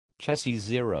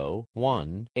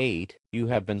Chessy018, you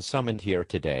have been summoned here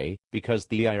today because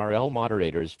the IRL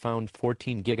moderators found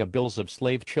 14 gigabills of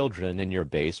slave children in your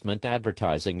basement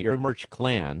advertising your merch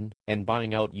clan and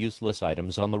buying out useless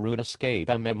items on the RuneScape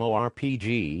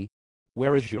MMORPG.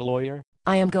 Where is your lawyer?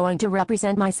 I am going to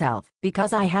represent myself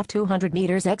because I have 200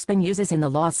 meters XP uses in the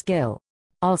law skill.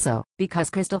 Also, because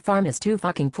CrystalFarm is too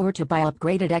fucking poor to buy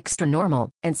upgraded extra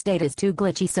normal, and state is too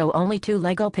glitchy so only 2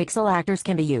 Lego pixel actors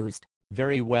can be used.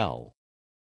 Very well.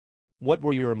 What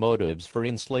were your motives for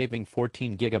enslaving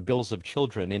 14 gigabills of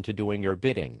children into doing your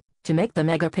bidding? To make the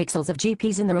megapixels of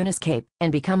GPs in the RuneScape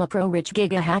and become a pro-rich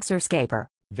giga hacker scaper.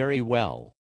 Very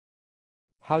well.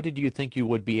 How did you think you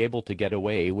would be able to get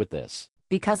away with this?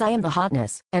 Because I am the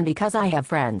hotness, and because I have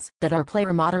friends that are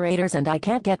player moderators and I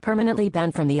can't get permanently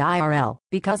banned from the IRL,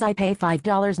 because I pay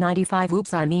 $5.95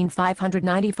 oops I mean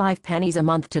 595 pennies a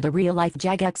month to the real-life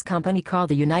Jagex company called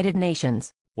the United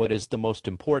Nations. What is the most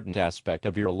important aspect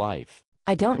of your life?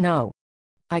 I don't know.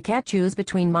 I can't choose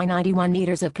between my 91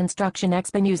 meters of construction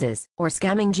XP uses, or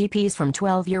scamming GPs from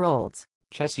 12-year-olds.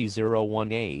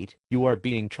 Chessy018, you are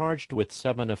being charged with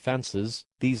 7 offenses.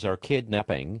 These are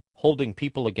kidnapping, holding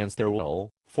people against their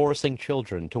will, forcing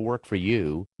children to work for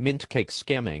you, mint cake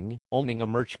scamming, owning a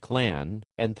merch clan,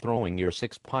 and throwing your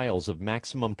 6 piles of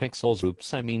maximum pixels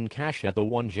oops I mean cash at the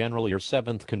one general. Your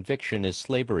 7th conviction is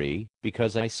slavery,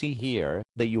 because I see here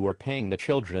that you are paying the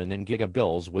children in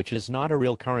gigabills which is not a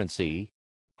real currency.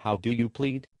 How do you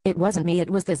plead? It wasn't me, it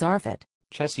was the Zarfit.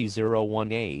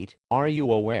 Chessy018, are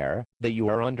you aware that you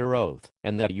are under oath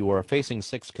and that you are facing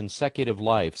 6 consecutive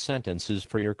life sentences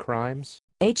for your crimes?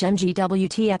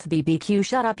 HMGWTFBBQ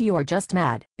shut up, you are just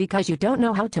mad because you don't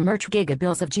know how to merge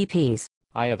gigabills of GPs.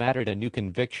 I have added a new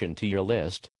conviction to your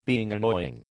list, being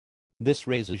annoying. This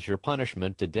raises your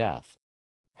punishment to death.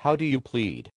 How do you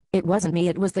plead? It wasn't me,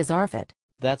 it was the Zarfit.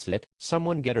 That's it,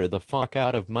 someone get her the fuck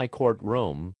out of my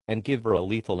courtroom and give her a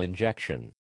lethal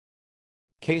injection.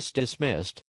 Case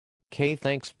dismissed.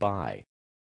 Thanksbye.